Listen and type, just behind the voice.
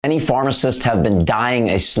Many pharmacists have been dying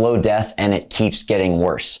a slow death and it keeps getting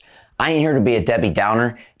worse. I ain't here to be a Debbie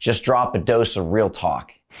Downer, just drop a dose of real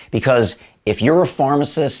talk. Because if you're a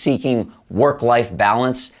pharmacist seeking work-life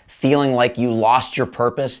balance, feeling like you lost your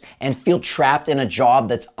purpose, and feel trapped in a job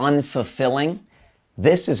that's unfulfilling,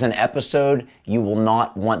 this is an episode you will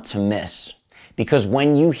not want to miss. Because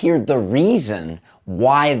when you hear the reason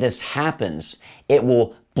why this happens, it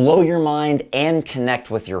will blow your mind and connect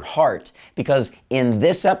with your heart. Because in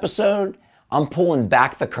this episode, I'm pulling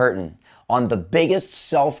back the curtain on the biggest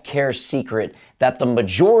self-care secret that the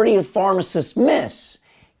majority of pharmacists miss,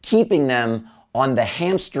 keeping them on the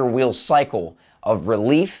hamster wheel cycle of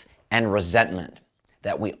relief and resentment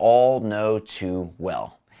that we all know too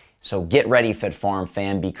well. So get ready, Fit Farm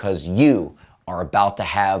fan, because you are about to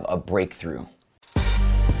have a breakthrough.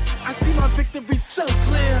 I see my victory so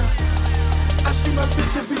clear. I see my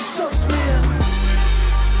victory so clear.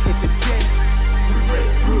 And today, we break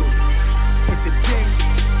through. And today,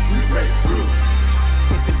 we break through.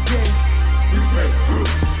 And today, we break through.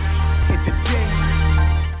 And today.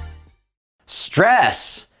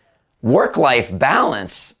 Stress, work-life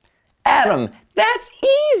balance. Adam, that's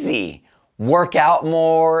easy. Work out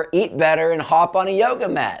more, eat better, and hop on a yoga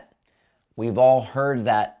mat. We've all heard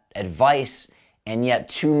that advice, and yet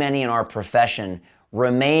too many in our profession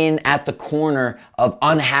remain at the corner of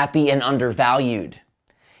unhappy and undervalued.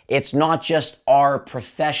 It's not just our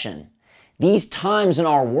profession. These times in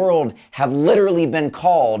our world have literally been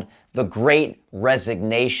called the Great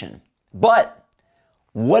Resignation. But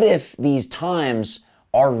what if these times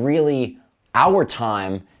are really our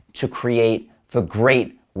time to create the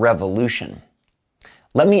Great Revolution?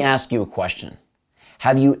 Let me ask you a question.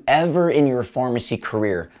 Have you ever in your pharmacy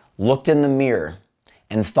career looked in the mirror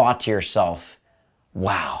and thought to yourself,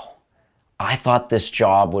 wow, I thought this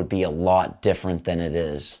job would be a lot different than it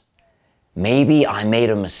is. Maybe I made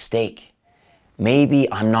a mistake. Maybe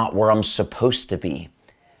I'm not where I'm supposed to be.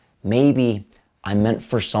 Maybe I'm meant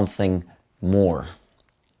for something more.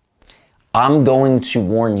 I'm going to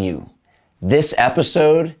warn you, this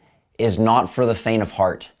episode is not for the faint of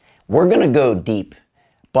heart. We're going to go deep,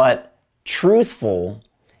 but truthful,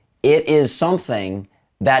 it is something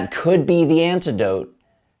that could be the antidote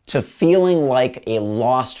to feeling like a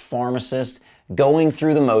lost pharmacist, going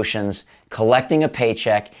through the motions, collecting a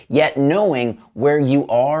paycheck, yet knowing where you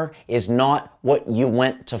are is not what you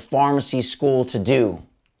went to pharmacy school to do.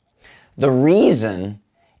 The reason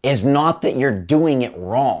is not that you're doing it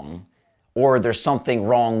wrong or there's something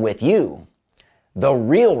wrong with you. The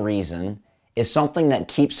real reason is something that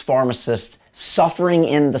keeps pharmacists suffering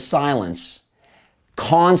in the silence,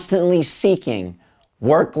 constantly seeking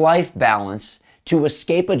work-life balance to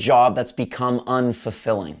escape a job that's become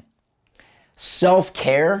unfulfilling.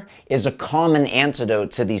 Self-care is a common antidote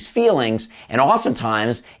to these feelings, and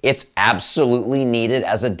oftentimes it's absolutely needed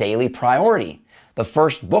as a daily priority. The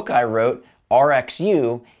first book I wrote,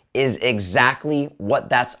 RxU, is exactly what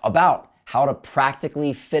that's about, how to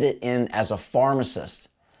practically fit it in as a pharmacist.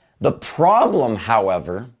 The problem,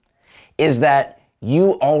 however, is that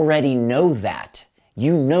you already know that.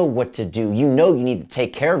 You know what to do. You know you need to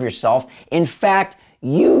take care of yourself. In fact,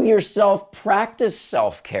 you yourself practice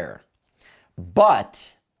self-care.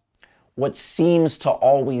 But what seems to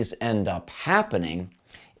always end up happening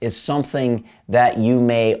is something that you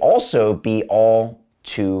may also be all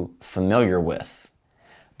too familiar with.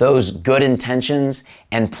 Those good intentions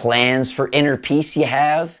and plans for inner peace you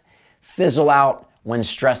have fizzle out when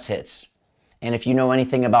stress hits. And if you know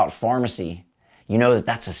anything about pharmacy, you know that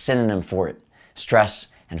that's a synonym for it. Stress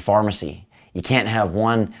and pharmacy. You can't have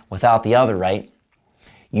one without the other, right?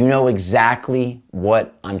 You know exactly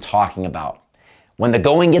what I'm talking about. When the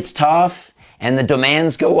going gets tough and the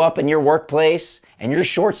demands go up in your workplace and you're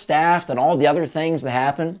short-staffed and all the other things that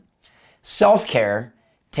happen, self-care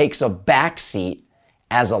takes a backseat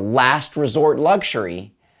as a last resort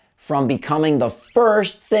luxury from becoming the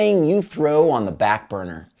first thing you throw on the back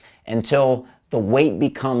burner until the weight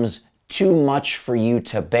becomes too much for you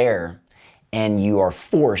to bear and you are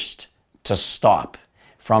forced to stop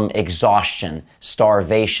from exhaustion,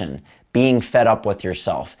 starvation, being fed up with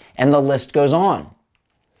yourself, and the list goes on.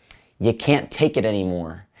 You can't take it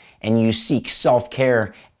anymore, and you seek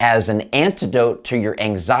self-care as an antidote to your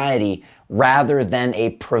anxiety rather than a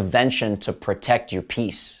prevention to protect your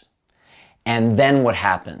peace. And then what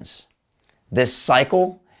happens? This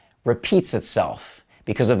cycle repeats itself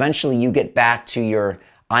because eventually you get back to your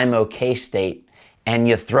I'm okay state and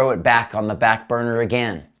you throw it back on the back burner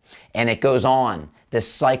again. And it goes on. This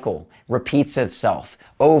cycle repeats itself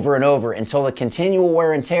over and over until the continual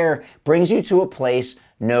wear and tear brings you to a place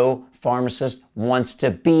no pharmacist wants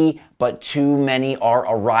to be, but too many are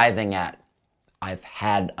arriving at. I've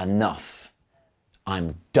had enough.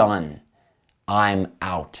 I'm done. I'm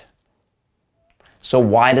out. So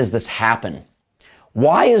why does this happen?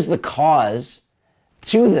 Why is the cause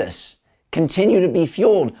to this continue to be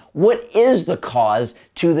fueled? What is the cause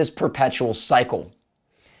to this perpetual cycle?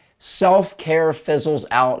 Self-care fizzles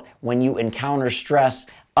out when you encounter stress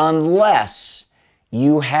unless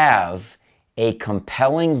you have a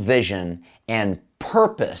compelling vision and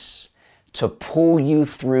purpose to pull you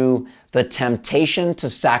through the temptation to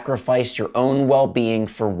sacrifice your own well-being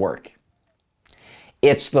for work.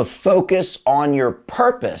 It's the focus on your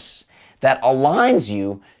purpose that aligns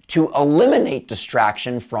you to eliminate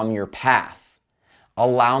distraction from your path.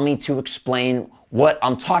 Allow me to explain what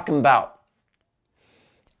I'm talking about.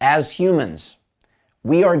 As humans,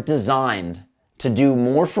 we are designed to do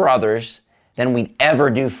more for others than we'd ever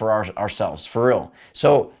do for ourselves, for real.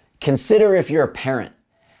 So consider, if you're a parent,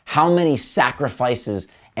 how many sacrifices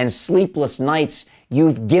and sleepless nights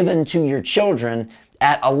you've given to your children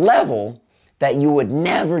at a level that you would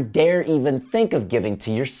never dare even think of giving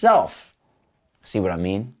to yourself. See what I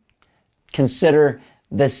mean? Consider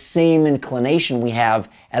the same inclination we have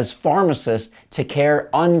as pharmacists to care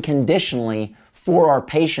unconditionally for our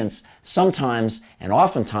patients, sometimes and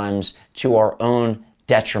oftentimes to our own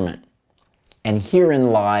detriment. And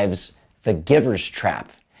herein lies the giver's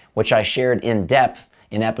trap, which I shared in depth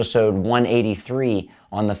in episode 183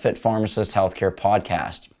 on the Fit Pharmacist Healthcare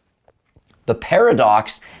podcast. The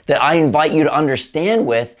paradox that I invite you to understand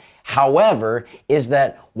with, however, is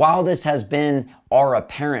that while this has been our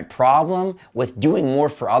apparent problem with doing more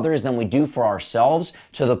for others than we do for ourselves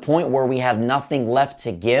to the point where we have nothing left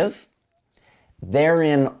to give,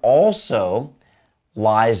 therein also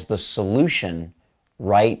lies the solution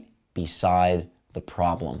right beside the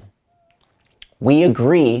problem. We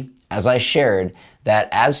agree, as I shared, that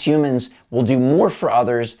as humans, we'll do more for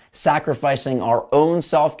others, sacrificing our own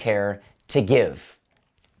self-care to give.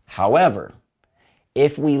 However,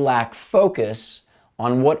 if we lack focus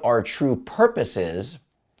on what our true purpose is,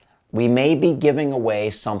 we may be giving away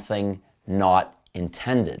something not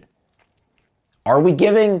intended. Are we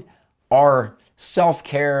giving our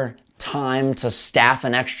self-care time to staff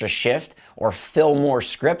an extra shift or fill more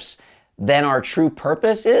scripts than our true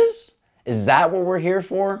purpose is? Is that what we're here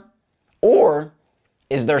for? Or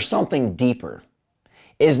is there something deeper?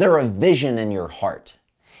 Is there a vision in your heart?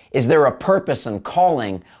 Is there a purpose and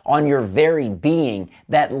calling on your very being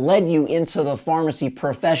that led you into the pharmacy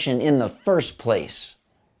profession in the first place?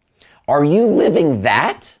 Are you living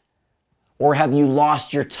that? Or have you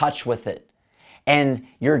lost your touch with it? And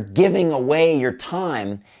you're giving away your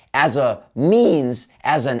time as a means,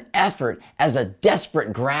 as an effort, as a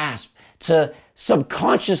desperate grasp to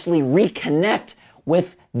subconsciously reconnect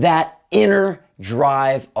with that inner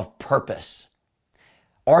drive of purpose.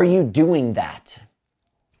 Are you doing that?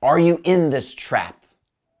 Are you in this trap?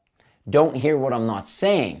 Don't hear what I'm not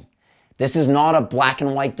saying. This is not a black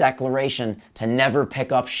and white declaration to never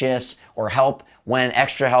pick up shifts or help when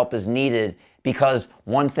extra help is needed, because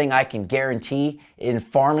one thing I can guarantee in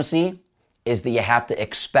pharmacy is that you have to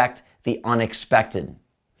expect the unexpected.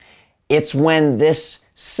 It's when this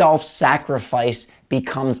self-sacrifice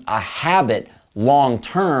becomes a habit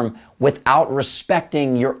long-term without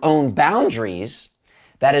respecting your own boundaries.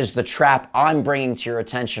 That is the trap I'm bringing to your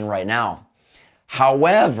attention right now.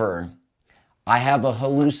 However, I have a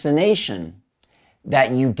hallucination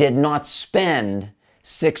that you did not spend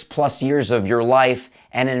 6+ years of your life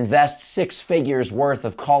and invest 6 figures worth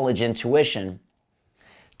of college intuition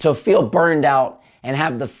to feel burned out and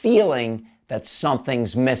have the feeling that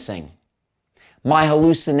something's missing. My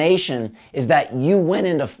hallucination is that you went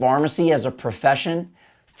into pharmacy as a profession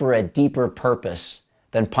for a deeper purpose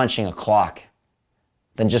than punching a clock,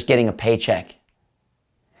 than just getting a paycheck.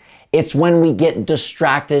 It's when we get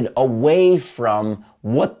distracted away from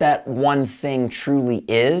what that one thing truly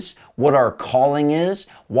is, what our calling is,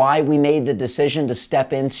 why we made the decision to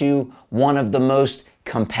step into one of the most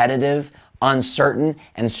competitive, uncertain,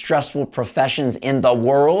 and stressful professions in the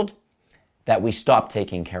world, that we stop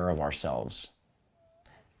taking care of ourselves.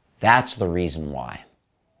 That's the reason why.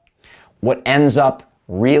 What ends up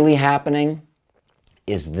really happening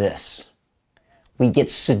is this. We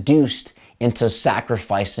get seduced into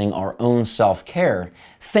sacrificing our own self-care,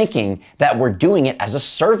 thinking that we're doing it as a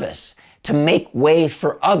service to make way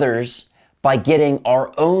for others by getting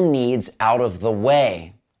our own needs out of the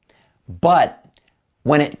way. But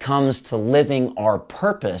when it comes to living our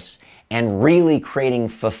purpose and really creating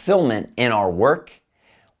fulfillment in our work,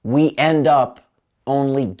 we end up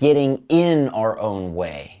only getting in our own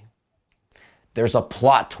way. there's a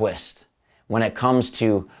plot twist when it comes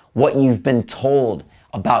to what you've been told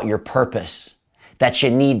about your purpose that you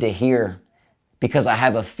need to hear, because I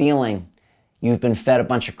have a feeling you've been fed a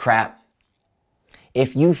bunch of crap.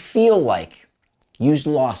 If you feel like you've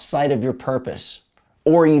lost sight of your purpose,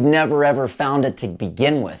 or you've never ever found it to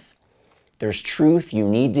begin with, there's truth you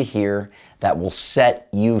need to hear that will set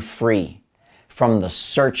you free from the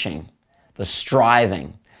searching, the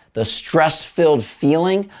striving, the stress-filled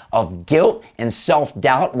feeling of guilt and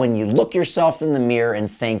self-doubt when you look yourself in the mirror and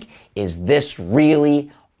think, is this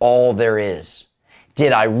really all there is?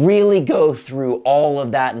 Did I really go through all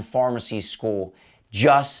of that in pharmacy school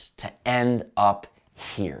just to end up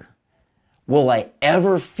here? Will I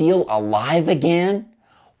ever feel alive again?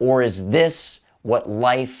 Or is this what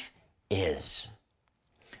life is?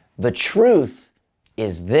 The truth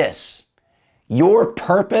is this: your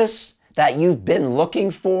purpose that you've been looking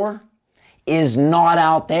for is not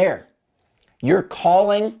out there. Your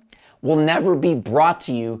calling will never be brought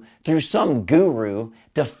to you through some guru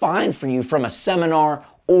defined for you from a seminar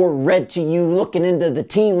or read to you looking into the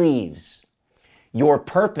tea leaves. Your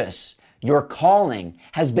purpose, your calling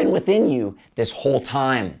has been within you this whole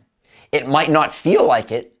time. It might not feel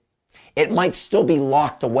like it. It might still be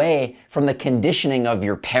locked away from the conditioning of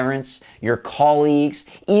your parents, your colleagues,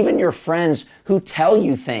 even your friends who tell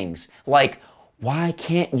you things like, why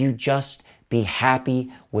can't you just be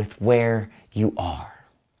happy with where you are?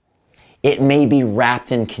 It may be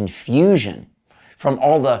wrapped in confusion from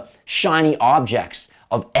all the shiny objects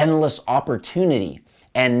of endless opportunity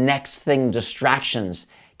and next thing distractions,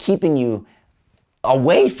 keeping you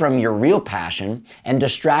away from your real passion and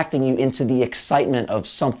distracting you into the excitement of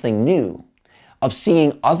something new, of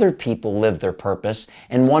seeing other people live their purpose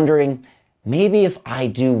and wondering, maybe if I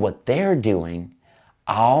do what they're doing,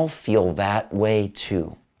 I'll feel that way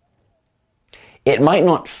too. It might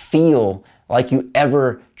not feel like you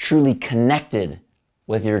ever truly connected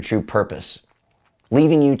with your true purpose,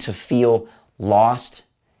 leaving you to feel lost,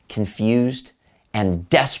 confused, and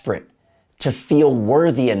desperate to feel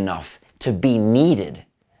worthy enough to be needed.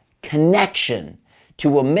 Connection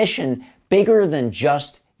to a mission bigger than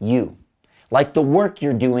just you. Like the work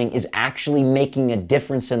you're doing is actually making a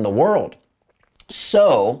difference in the world.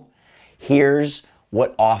 So, here's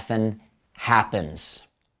what often happens.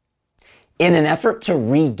 In an effort to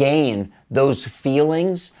regain those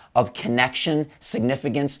feelings of connection,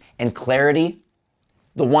 significance, and clarity,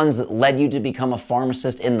 the ones that led you to become a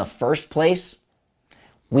pharmacist in the first place,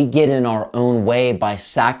 we get in our own way by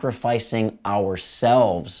sacrificing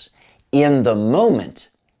ourselves in the moment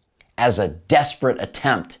as a desperate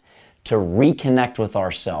attempt to reconnect with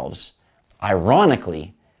ourselves,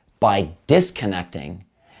 ironically, by disconnecting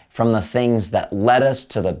from the things that led us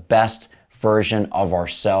to the best version of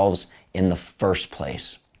ourselves in the first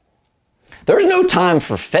place. There's no time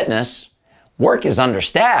for fitness. Work is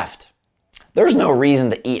understaffed. There's no reason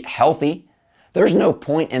to eat healthy. There's no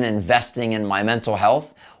point in investing in my mental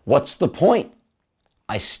health. What's the point?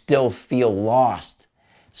 I still feel lost.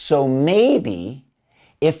 So maybe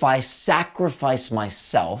if I sacrifice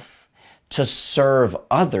myself to serve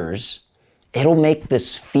others, it'll make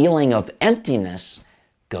this feeling of emptiness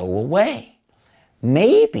go away.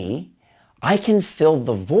 Maybe I can fill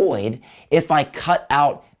the void if I cut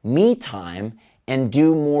out me time and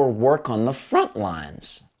do more work on the front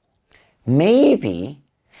lines. Maybe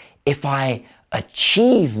if I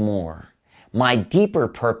achieve more, my deeper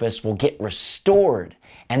purpose will get restored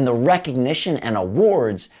and the recognition and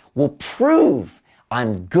awards will prove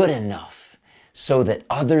I'm good enough so that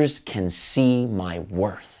others can see my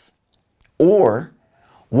worth. Or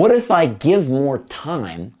what if I give more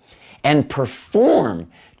time and perform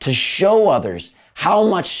to show others how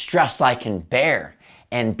much stress I can bear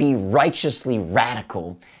and be righteously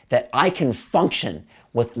radical, that I can function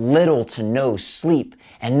with little to no sleep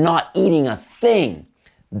and not eating a thing?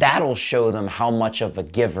 That'll show them how much of a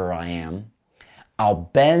giver I am. I'll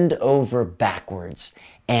bend over backwards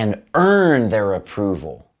and earn their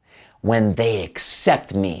approval. When they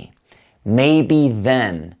accept me, maybe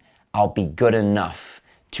then I'll be good enough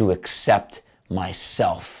to accept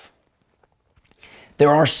myself.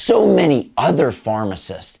 There are so many other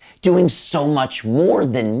pharmacists doing so much more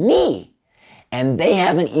than me, and they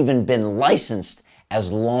haven't even been licensed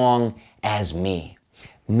as long as me.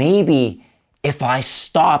 Maybe if I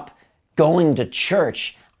stop going to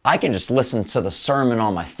church, I can just listen to the sermon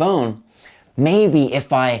on my phone. Maybe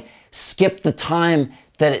if I skip the time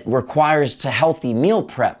that it requires to healthy meal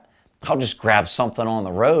prep, I'll just grab something on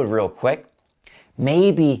the road real quick.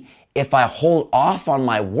 Maybe if I hold off on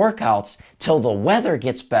my workouts till the weather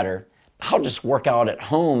gets better, I'll just work out at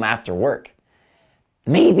home after work.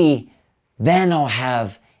 Maybe then I'll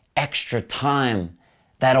have extra time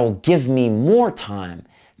that'll give me more time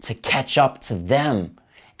to catch up to them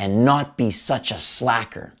and not be such a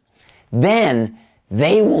slacker. Then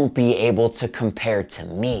they won't be able to compare to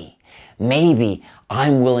me. Maybe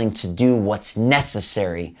I'm willing to do what's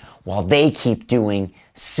necessary while they keep doing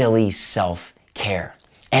silly self-care.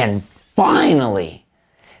 And finally,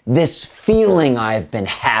 this feeling I've been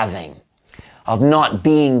having of not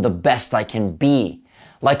being the best I can be,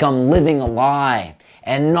 like I'm living a lie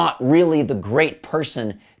and not really the great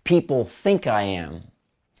person people think I am,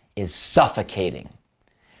 is suffocating.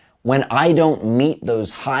 When I don't meet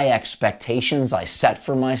those high expectations I set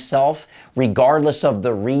for myself, regardless of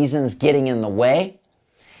the reasons getting in the way,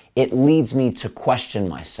 it leads me to question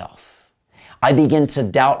myself. I begin to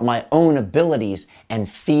doubt my own abilities and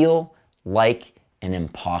feel like an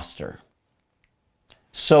imposter.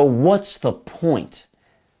 So what's the point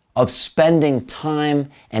of spending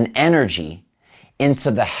time and energy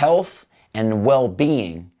into the health and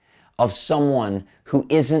well-being of someone who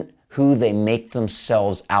isn't who they make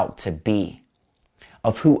themselves out to be,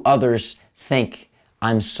 of who others think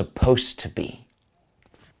I'm supposed to be?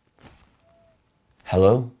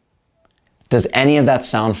 Hello? Does any of that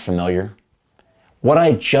sound familiar? What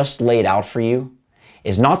I just laid out for you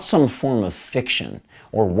is not some form of fiction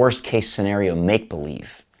or worst case scenario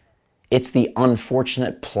make-believe. It's the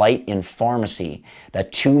unfortunate plight in pharmacy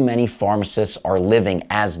that too many pharmacists are living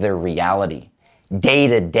as their reality, day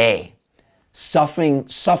to day, suffering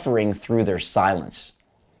through their silence.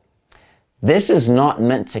 This is not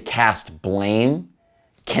meant to cast blame,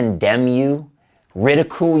 condemn you,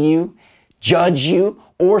 ridicule you, judge you,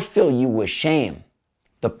 or fill you with shame.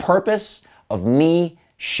 The purpose of me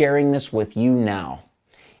sharing this with you now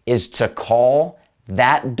is to call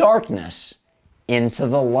that darkness into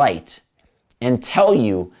the light and tell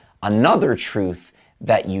you another truth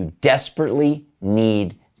that you desperately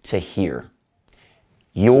need to hear.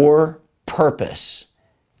 Your purpose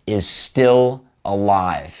is still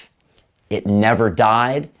alive. It never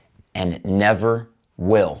died and it never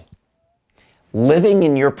will. Living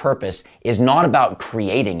in your purpose is not about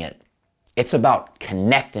creating it. It's about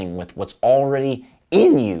connecting with what's already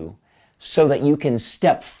in you so that you can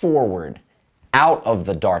step forward out of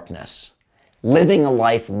the darkness, living a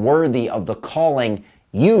life worthy of the calling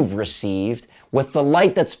you've received with the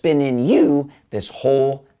light that's been in you this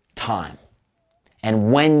whole time.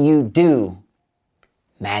 And when you do,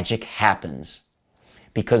 magic happens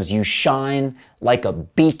because you shine like a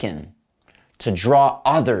beacon to draw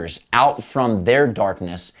others out from their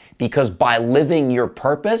darkness, because by living your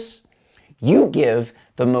purpose, you give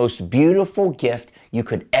the most beautiful gift you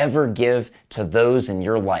could ever give to those in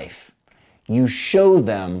your life. You show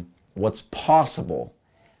them what's possible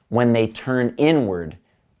when they turn inward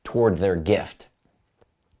toward their gift.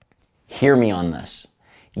 Hear me on this.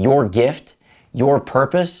 Your gift, your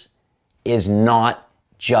purpose is not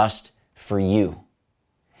just for you.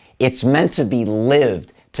 It's meant to be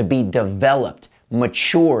lived, to be developed,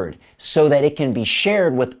 matured, so that it can be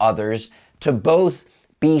shared with others, to both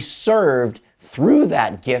be served through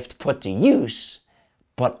that gift put to use,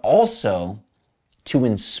 but also to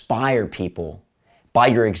inspire people by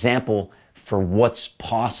your example for what's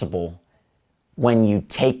possible when you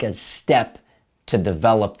take a step to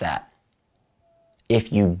develop that.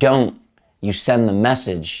 If you don't, you send the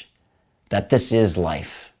message that this is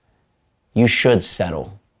life. You should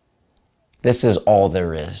settle. This is all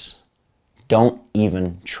there is. Don't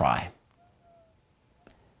even try.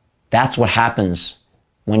 That's what happens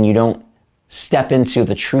when you don't step into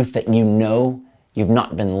the truth that you know you've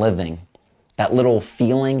not been living. That little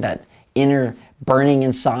feeling, that inner burning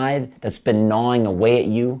inside that's been gnawing away at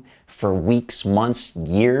you for weeks, months,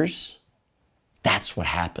 years. That's what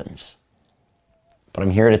happens. But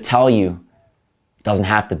I'm here to tell you, it doesn't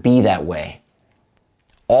have to be that way.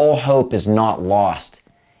 All hope is not lost,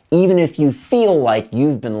 even if you feel like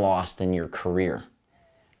you've been lost in your career.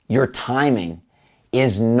 Your timing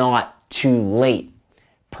is not too late.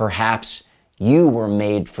 Perhaps you were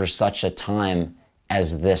made for such a time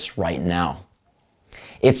as this right now.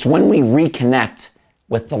 It's when we reconnect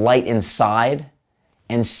with the light inside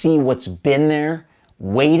and see what's been there,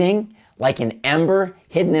 waiting like an ember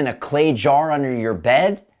hidden in a clay jar under your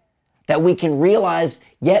bed, that we can realize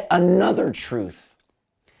yet another truth,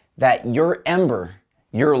 that your ember,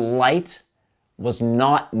 your light, was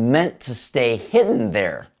not meant to stay hidden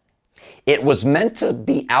there. It was meant to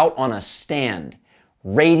be out on a stand,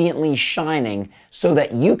 radiantly shining so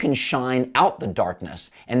that you can shine out the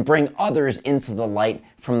darkness and bring others into the light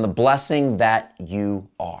from the blessing that you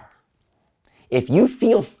are. If you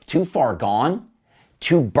feel too far gone,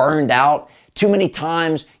 too burned out, Too many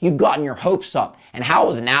times you've gotten your hopes up, and how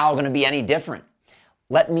is now going to be any different?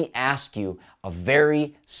 Let me ask you a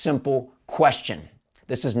very simple question.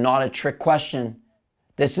 This is not a trick question.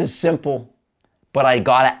 This is simple, but I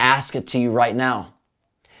gotta ask it to you right now.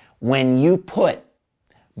 When you put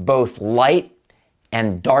both light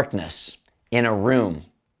and darkness in a room,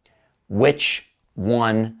 which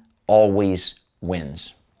one always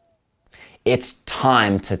wins? It's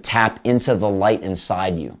time to tap into the light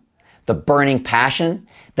inside you, the burning passion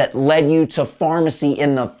that led you to pharmacy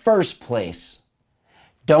in the first place.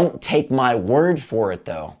 Don't take my word for it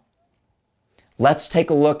though. Let's take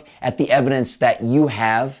a look at the evidence that you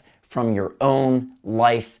have from your own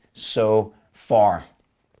life so far.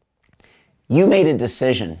 You made a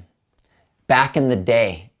decision back in the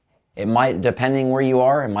day. It might, depending where you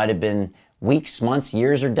are, it might have been weeks, months,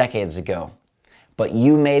 years, or decades ago. But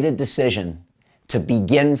you made a decision to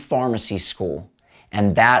begin pharmacy school,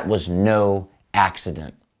 and that was no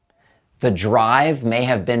accident. The drive may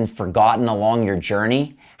have been forgotten along your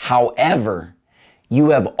journey. However,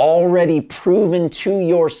 you have already proven to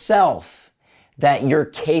yourself that you're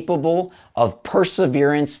capable of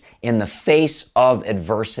perseverance in the face of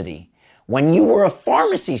adversity. When you were a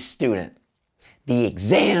pharmacy student, the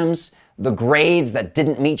exams, the grades that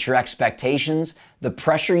didn't meet your expectations, the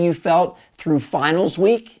pressure you felt through finals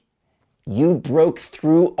week, you broke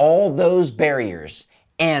through all those barriers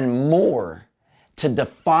and more to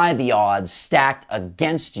defy the odds stacked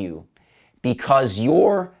against you because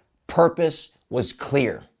your purpose was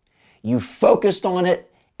clear. You focused on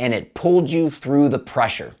it and it pulled you through the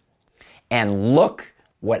pressure. And look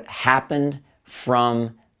what happened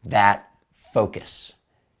from that focus.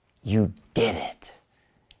 You did it.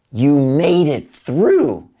 You made it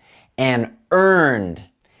through and earned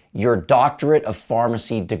your doctorate of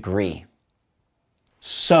pharmacy degree.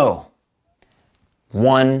 So,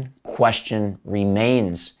 one question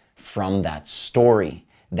remains from that story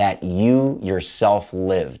that you yourself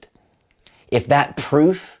lived. If that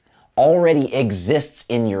proof already exists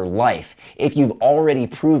in your life, if you've already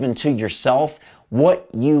proven to yourself what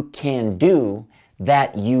you can do,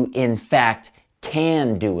 that you in fact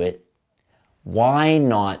can do it, why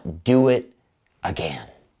not do it again?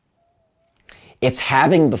 It's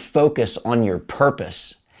having the focus on your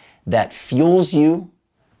purpose that fuels you,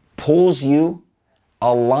 pulls you,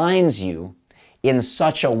 aligns you in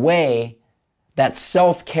such a way that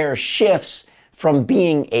self-care shifts from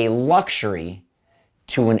being a luxury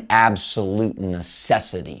to an absolute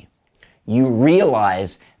necessity. You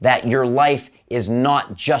realize that your life is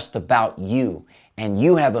not just about you, and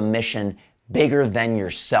you have a mission bigger than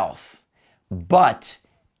yourself. But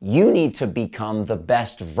you need to become the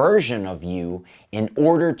best version of you in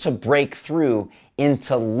order to break through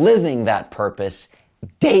into living that purpose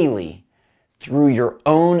daily through your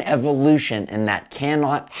own evolution, and that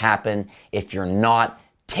cannot happen if you're not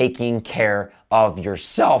taking care of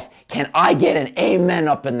yourself. Can I get an amen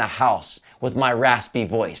up in the house with my raspy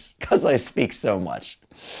voice? Because I speak so much.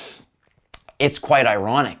 It's quite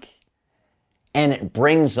ironic. And it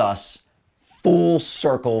brings us full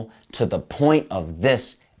circle to the point of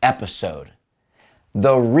this episode.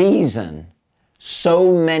 The reason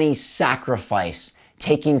so many sacrifice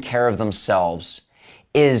taking care of themselves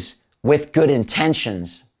is with good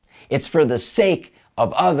intentions. It's for the sake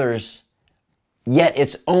of others, yet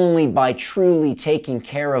it's only by truly taking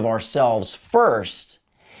care of ourselves first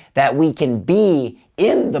that we can be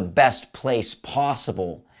in the best place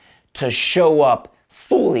possible to show up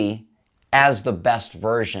fully as the best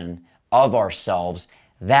version of ourselves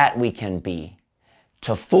that we can be,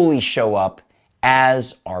 to fully show up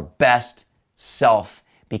as our best self,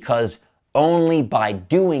 because only by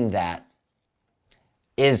doing that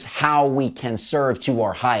is how we can serve to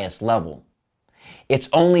our highest level. It's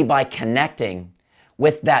only by connecting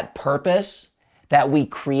with that purpose that we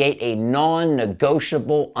create a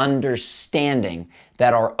non-negotiable understanding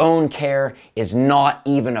that our own care is not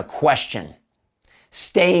even a question.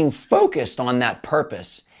 Staying focused on that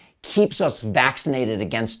purpose keeps us vaccinated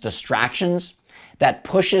against distractions that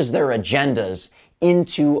pushes their agendas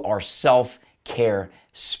into our self-care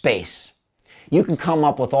space. You can come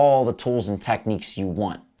up with all the tools and techniques you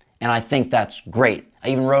want, and I think that's great. I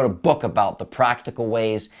even wrote a book about the practical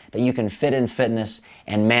ways that you can fit in fitness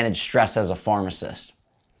and manage stress as a pharmacist.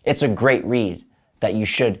 It's a great read that you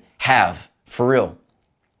should have, for real.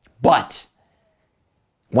 But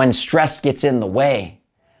when stress gets in the way,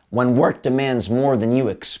 when work demands more than you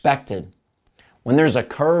expected, when there's a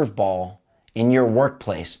curveball in your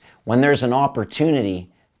workplace, when there's an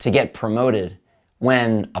opportunity to get promoted,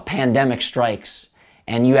 when a pandemic strikes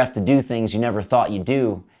and you have to do things you never thought you'd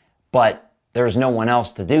do, but there's no one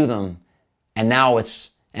else to do them, and now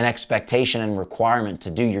it's an expectation and requirement to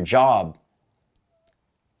do your job,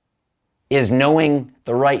 is knowing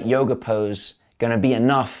the right yoga pose going to be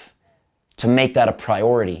enough to make that a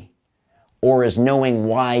priority? Or is knowing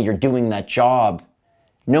why you're doing that job,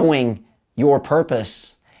 knowing your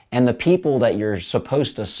purpose and the people that you're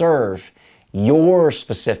supposed to serve, your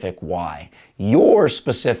specific why, your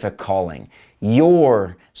specific calling,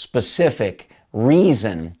 your specific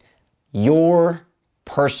reason, your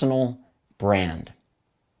personal brand?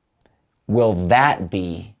 Will that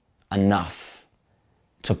be enough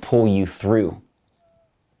to pull you through?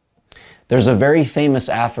 There's a very famous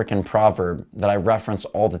African proverb that I reference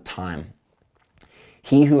all the time.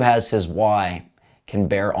 He who has his why can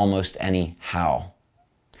bear almost any how.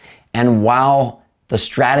 And while the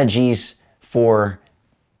strategies for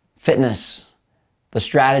fitness, the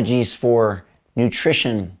strategies for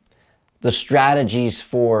nutrition, the strategies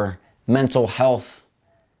for mental health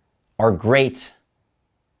are great,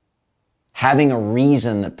 having a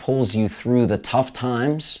reason that pulls you through the tough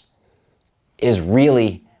times is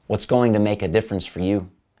really what's going to make a difference for you.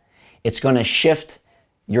 It's going to shift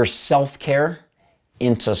your self-care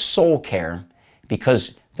into soul care,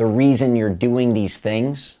 because the reason you're doing these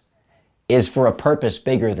things is for a purpose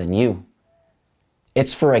bigger than you.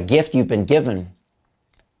 It's for a gift you've been given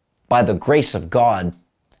by the grace of God,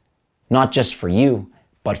 not just for you,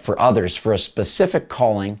 but for others, for a specific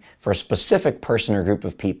calling, for a specific person or group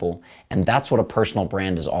of people. And that's what a personal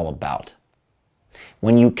brand is all about.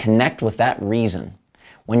 When you connect with that reason,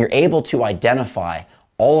 when you're able to identify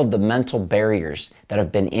all of the mental barriers that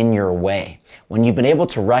have been in your way, when you've been able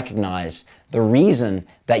to recognize the reason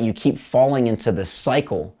that you keep falling into this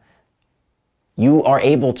cycle, you are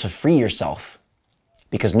able to free yourself,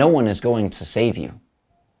 because no one is going to save you.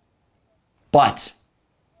 But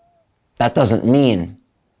that doesn't mean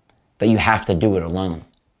that you have to do it alone.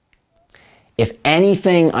 If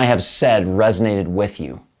anything I have said resonated with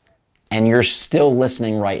you, and you're still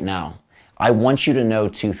listening right now, I want you to know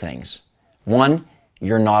two things. One,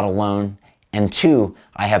 you're not alone. And two,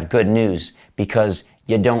 I have good news, because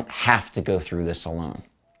you don't have to go through this alone.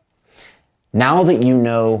 Now that you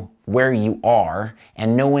know where you are,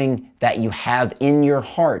 and knowing that you have in your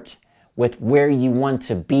heart with where you want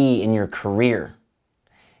to be in your career,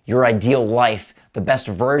 your ideal life, the best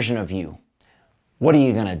version of you, what are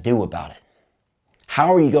you going to do about it?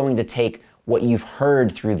 How are you going to take what you've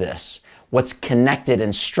heard through this, what's connected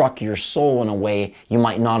and struck your soul in a way you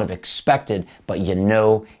might not have expected, but you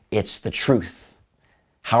know it's the truth?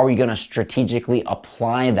 How are you going to strategically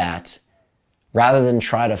apply that rather than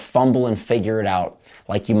try to fumble and figure it out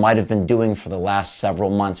like you might have been doing for the last several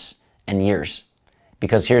months and years?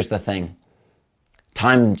 Because here's the thing,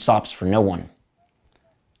 time stops for no one.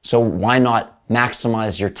 So why not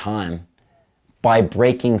maximize your time by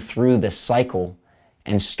breaking through this cycle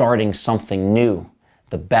and starting something new,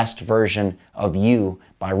 the best version of you,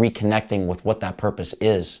 by reconnecting with what that purpose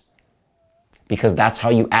is? Because that's how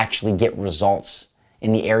you actually get results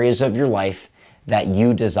in the areas of your life that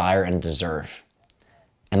you desire and deserve.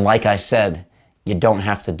 And like I said, you don't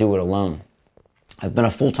have to do it alone. I've been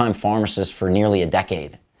a full-time pharmacist for nearly a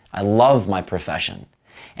decade. I love my profession.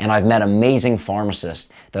 And I've met amazing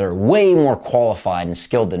pharmacists that are way more qualified and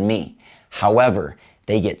skilled than me. However,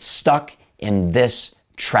 they get stuck in this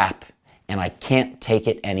trap, and I can't take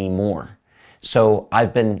it anymore. So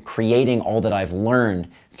I've been creating all that I've learned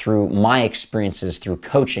through my experiences, through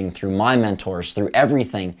coaching, through my mentors, through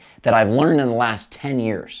everything that I've learned in the last 10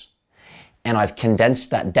 years. And I've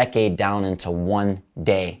condensed that decade down into one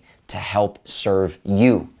day to help serve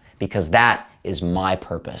you, because that is my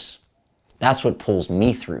purpose. That's what pulls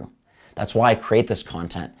me through. That's why I create this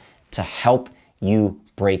content, to help you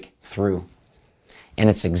break through. And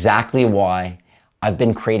it's exactly why I've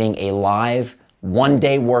been creating a live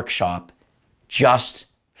one-day workshop just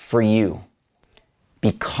for you.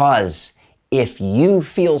 Because if you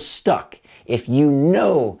feel stuck, if you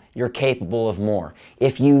know you're capable of more,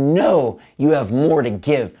 if you know you have more to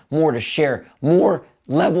give, more to share, more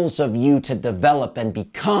levels of you to develop and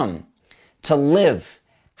become, to live,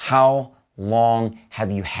 how long have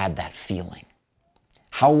you had that feeling?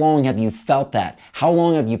 How long have you felt that? How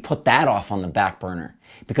long have you put that off on the back burner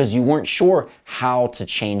because you weren't sure how to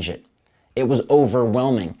change it? It was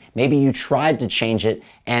overwhelming. Maybe you tried to change it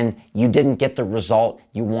and you didn't get the result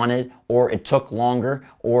you wanted, or it took longer,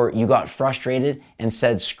 or you got frustrated and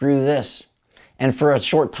said, screw this. And for a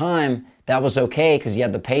short time, that was okay because you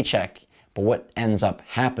had the paycheck. But what ends up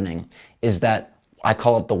happening is that I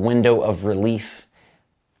call it the window of relief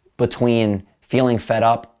between feeling fed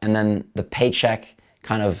up and then the paycheck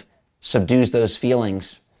kind of subdues those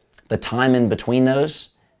feelings. The time in between those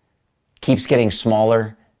keeps getting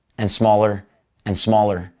smaller and smaller and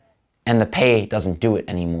smaller, and the pay doesn't do it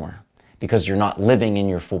anymore because you're not living in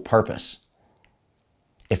your full purpose.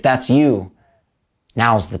 If that's you,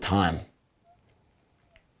 now's the time.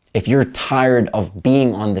 If you're tired of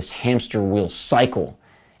being on this hamster wheel cycle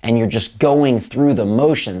and you're just going through the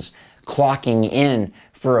motions, clocking in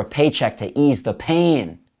for a paycheck to ease the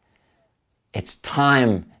pain, it's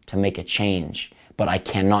time to make a change, but I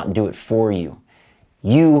cannot do it for you.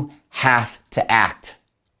 You have to act.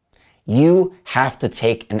 You have to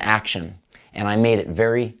take an action, and I made it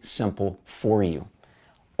very simple for you.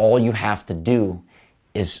 All you have to do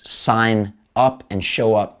is sign up and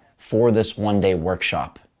show up for this one-day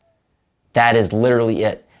workshop. That is literally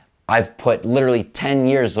it. I've put literally 10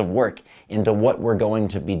 years of work into what we're going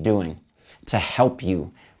to be doing to help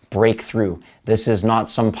you break through. This is not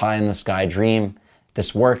some pie-in-the-sky dream.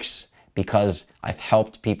 This works because I've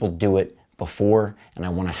helped people do it before, and I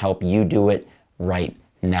want to help you do it right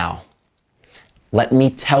now. Let me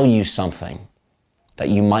tell you something that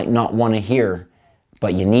you might not want to hear,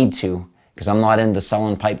 but you need to, because I'm not into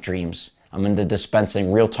selling pipe dreams. I'm into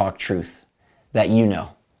dispensing real talk truth that you know.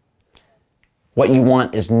 What you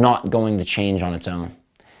want is not going to change on its own.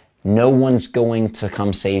 No one's going to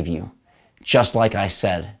come save you. Just like I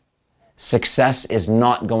said, success is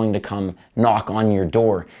not going to come knock on your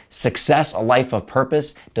door. Success, a life of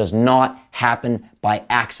purpose, does not happen by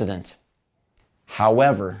accident.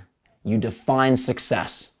 However you define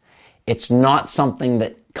success, it's not something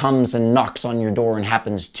that comes and knocks on your door and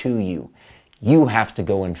happens to you. You have to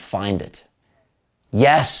go and find it.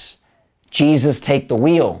 Yes, Jesus, take the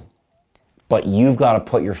wheel, but you've got to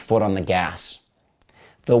put your foot on the gas.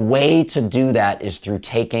 The way to do that is through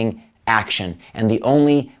taking action, and the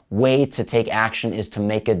only way to take action is to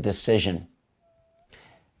make a decision.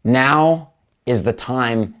 Now is the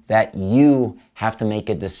time that you have to make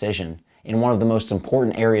a decision in one of the most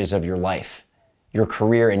important areas of your life, your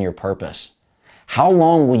career and your purpose. How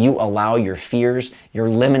long will you allow your fears, your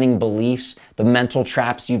limiting beliefs, the mental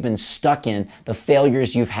traps you've been stuck in, the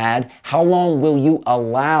failures you've had, how long will you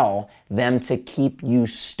allow them to keep you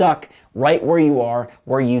stuck right where you are,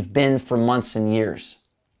 where you've been for months and years?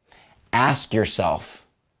 Ask yourself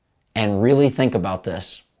and really think about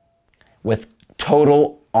this with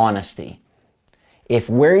total honesty. If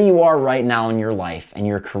where you are right now in your life and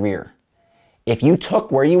your career, if you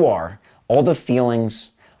took where you are, all the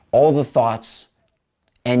feelings, all the thoughts,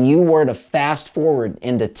 and you were to fast forward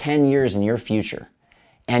into 10 years in your future,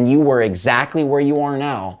 and you were exactly where you are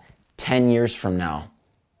now 10 years from now,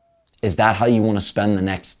 is that how you want to spend the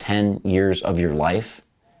next 10 years of your life?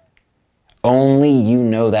 Only you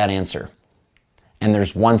know that answer. And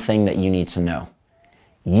there's one thing that you need to know.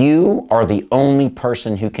 You are the only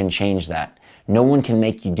person who can change that. No one can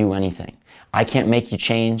make you do anything. I can't make you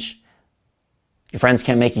change. Your friends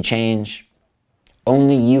can't make you change.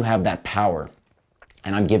 Only you have that power.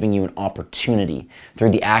 And I'm giving you an opportunity through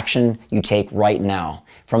the action you take right now,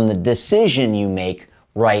 from the decision you make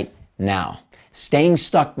right now. Staying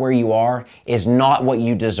stuck where you are is not what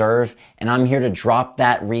you deserve, and I'm here to drop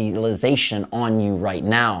that realization on you right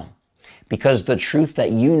now. Because the truth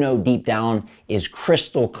that you know deep down is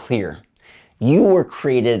crystal clear. You were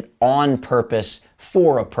created on purpose,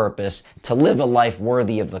 for a purpose, to live a life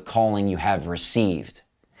worthy of the calling you have received.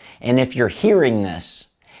 And if you're hearing this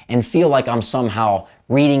and feel like I'm somehow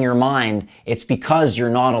reading your mind, it's because you're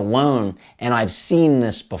not alone, and I've seen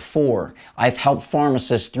this before. I've helped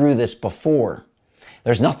pharmacists through this before.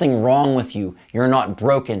 There's nothing wrong with you. You're not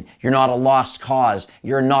broken. You're not a lost cause.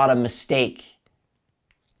 You're not a mistake.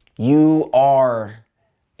 You are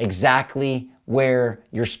exactly where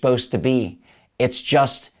you're supposed to be. It's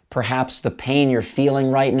just perhaps the pain you're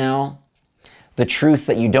feeling right now, the truth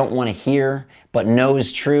that you don't want to hear but know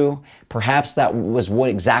is true. Perhaps that was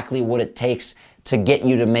exactly what it takes to get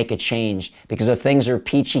you to make a change. Because if things are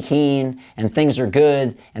peachy keen and things are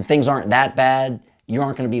good and things aren't that bad, you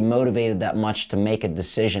aren't going to be motivated that much to make a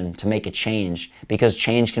decision, to make a change, because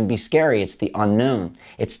change can be scary. It's the unknown.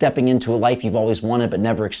 It's stepping into a life you've always wanted but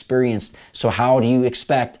never experienced. So how do you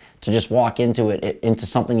expect to just walk into it, into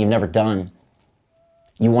something you've never done?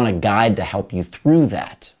 You want a guide to help you through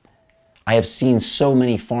that. I have seen so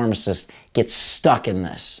many pharmacists get stuck in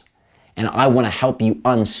this, and I want to help you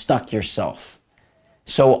unstuck yourself.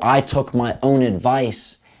 So I took my own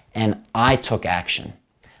advice and I took action.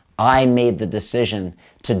 I made the decision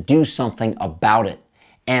to do something about it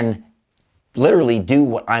and literally do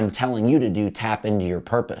what I'm telling you to do, tap into your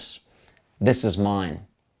purpose. This is mine.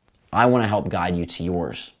 I want to help guide you to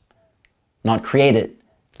yours. Not create it.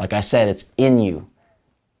 Like I said, it's in you.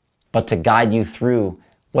 But to guide you through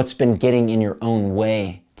what's been getting in your own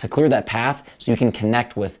way to clear that path so you can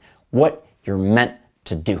connect with what you're meant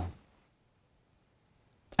to do.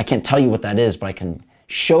 I can't tell you what that is, but I can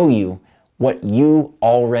show you what you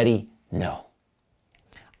already know.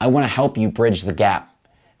 I want to help you bridge the gap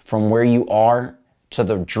from where you are to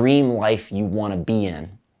the dream life you want to be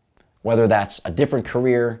in. Whether that's a different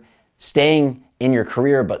career, staying in your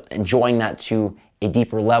career but enjoying that to a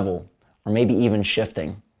deeper level, or maybe even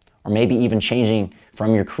shifting, or maybe even changing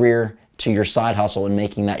from your career to your side hustle and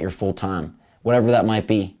making that your full-time, whatever that might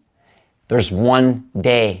be. There's one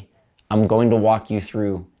day I'm going to walk you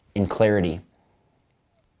through in clarity.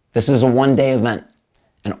 This is a one-day event,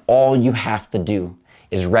 and all you have to do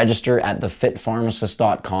is register at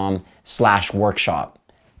thefitpharmacist.com/workshop.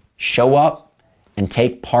 Show up and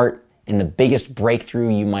take part in the biggest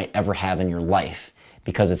breakthrough you might ever have in your life,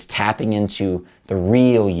 because it's tapping into the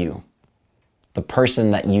real you, the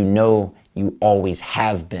person that you know you always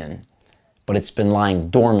have been, but it's been lying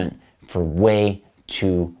dormant for way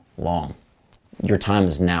too long. Your time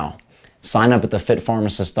is now. Sign up at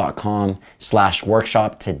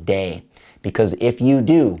thefitpharmacist.com/workshop today, because if you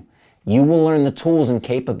do, you will learn the tools and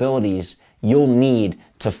capabilities you'll need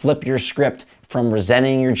to flip your script from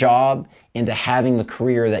resenting your job into having the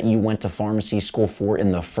career that you went to pharmacy school for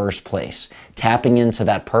in the first place. Tapping into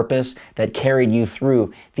that purpose that carried you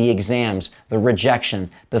through the exams, the rejection,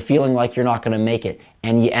 the feeling like you're not going to make it,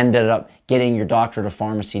 and you ended up getting your doctorate of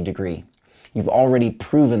pharmacy degree. You've already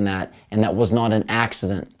proven that, and that was not an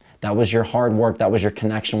accident. That was your hard work. That was your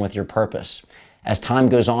connection with your purpose. As time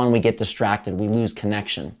goes on, we get distracted. We lose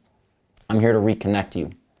connection. I'm here to reconnect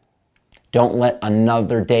you. Don't let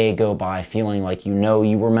another day go by feeling like you know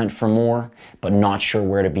you were meant for more, but not sure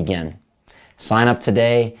where to begin. Sign up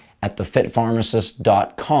today at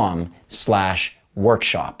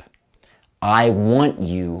thefitpharmacist.com/workshop. I want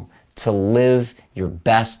you to live your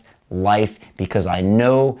best life because I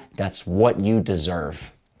know that's what you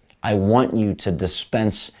deserve. I want you to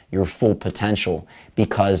dispense your full potential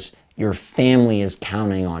because your family is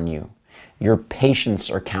counting on you. Your patients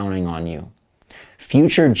are counting on you.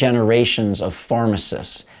 Future generations of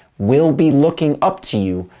pharmacists will be looking up to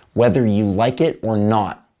you whether you like it or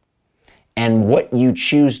not. And what you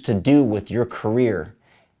choose to do with your career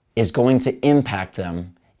is going to impact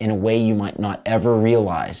them in a way you might not ever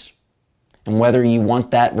realize. And whether you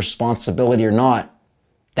want that responsibility or not,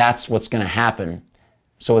 that's what's going to happen.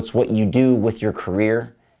 So it's what you do with your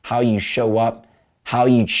career, how you show up, how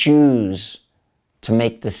you choose to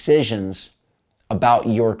make decisions about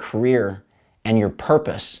your career and your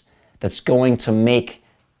purpose that's going to make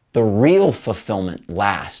the real fulfillment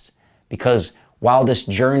last. Because while this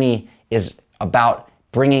journey is about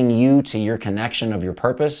bringing you to your connection of your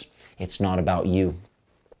purpose, it's not about you.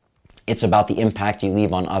 It's about the impact you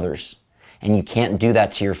leave on others. And you can't do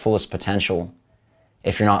that to your fullest potential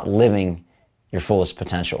if you're not living your fullest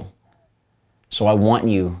potential. So I want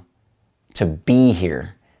you to be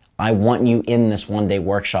here. I want you in this one-day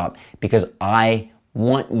workshop because I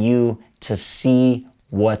want you to see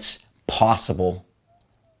what's possible.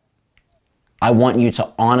 I want you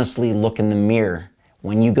to honestly look in the mirror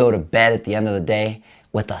when you go to bed at the end of the day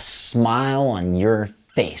with a smile on your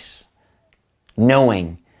face,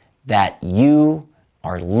 knowing that you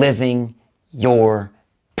are living your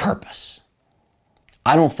purpose.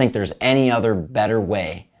 I don't think there's any other better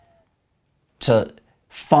way to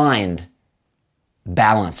find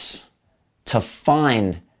balance, to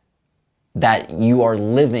find that you are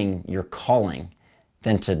living your calling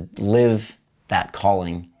than to live that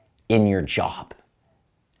calling in your job,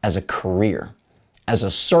 as a career, as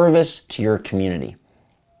a service to your community.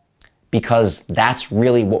 Because that's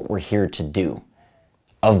really what we're here to do.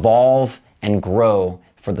 Evolve and grow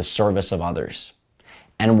for the service of others.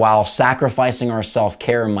 And while sacrificing our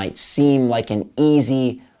self-care might seem like an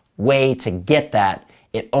easy way to get that,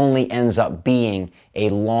 it only ends up being a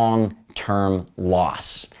long-term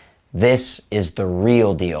loss. This is the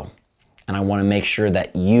real deal, and I want to make sure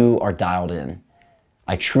that you are dialed in.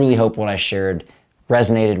 I truly hope what I shared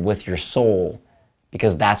resonated with your soul,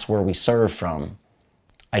 because that's where we serve from.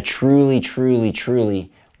 I truly, truly,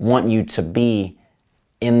 truly want you to be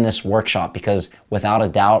in this workshop because without a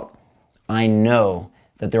doubt, I know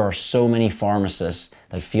that there are so many pharmacists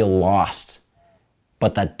that feel lost,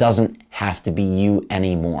 but that doesn't have to be you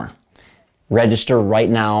anymore. Register right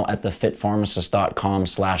now at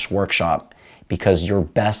thefitpharmacist.com/workshop because your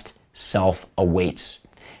best self awaits.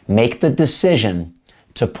 Make the decision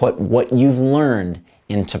to put what you've learned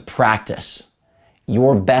into practice.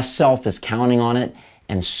 Your best self is counting on it,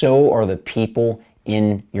 and so are the people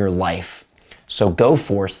in your life. So go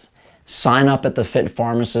forth, sign up at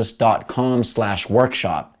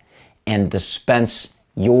thefitpharmacist.com/workshop and dispense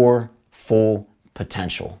your full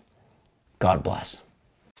potential. God bless.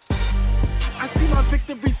 I see my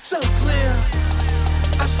victory so clear.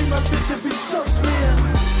 I see my victory so clear.